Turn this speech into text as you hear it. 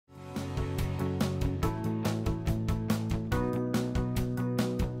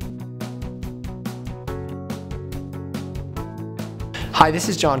Hi, this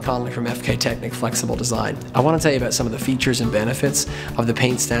is John Connolly from FK Technic Flexible Design. I want to tell you about some of the features and benefits of the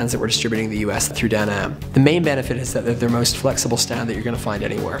paint stands that we're distributing in the US through DanAm. The main benefit is that they're the most flexible stand that you're going to find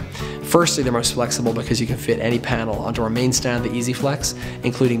anywhere. Firstly, they're most flexible because you can fit any panel onto our main stand, the EasyFlex,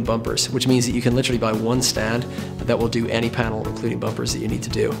 including bumpers, which means that you can literally buy one stand that will do any panel, including bumpers, that you need to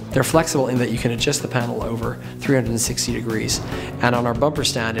do. They're flexible in that you can adjust the panel over 360 degrees, and on our bumper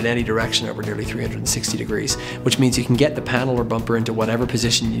stand in any direction over nearly 360 degrees, which means you can get the panel or bumper into whatever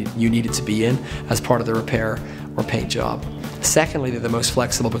position you need it to be in as part of the repair or paint job. Secondly, they're the most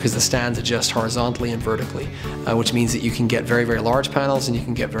flexible because the stands adjust horizontally and vertically, which means that you can get very, very large panels and you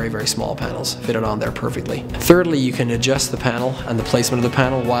can get very, very small panels fitted on there perfectly. Thirdly, you can adjust the panel and the placement of the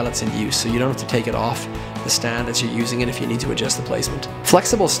panel while it's in use, so you don't have to take it off the stand as you're using it if you need to adjust the placement.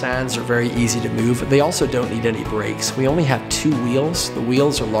 Flexible stands are very easy to move. They also don't need any brakes. We only have 2 wheels. The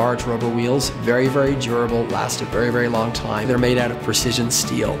wheels are large rubber wheels, very, very durable, last a very, very long time. They're made out of precision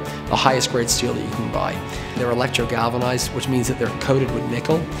steel, the highest grade steel that you can buy. They're electro-galvanized, which means that they're coated with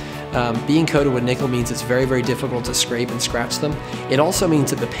nickel. Being coated with nickel means it's very, very difficult to scrape and scratch them. It also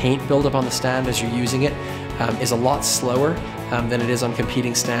means that the paint buildup on the stand as you're using it is a lot slower than it is on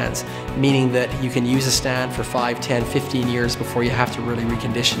competing stands, meaning that you can use a stand for 5, 10, 15 years before you have to really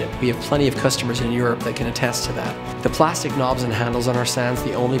recondition it. We have plenty of customers in Europe that can attest to that. The plastic knobs and handles on our stands,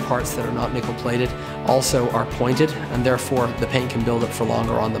 the only parts that are not nickel plated, also are pointed, and therefore the paint can build up for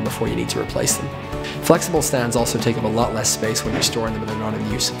longer on them before you need to replace them. Flexible stands also take up a lot less space when you're storing them and they're not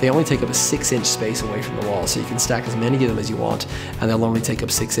in use. They only take up a 6-inch space away from the wall, so you can stack as many of them as you want, and they'll only take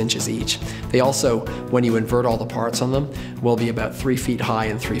up 6 inches each. They also, when you invert all the parts on them, will be about 3 feet high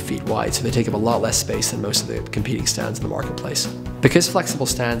and 3 feet wide, so they take up a lot less space than most of the competing stands in the marketplace. Because flexible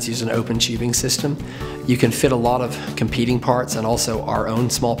stands use an open tubing system, you can fit a lot of competing parts and also our own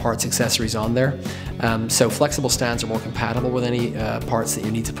small parts accessories on there. So flexible stands are more compatible with any parts that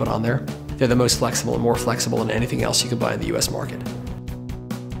you need to put on there. They're the most flexible and more flexible than anything else you can buy in the US market.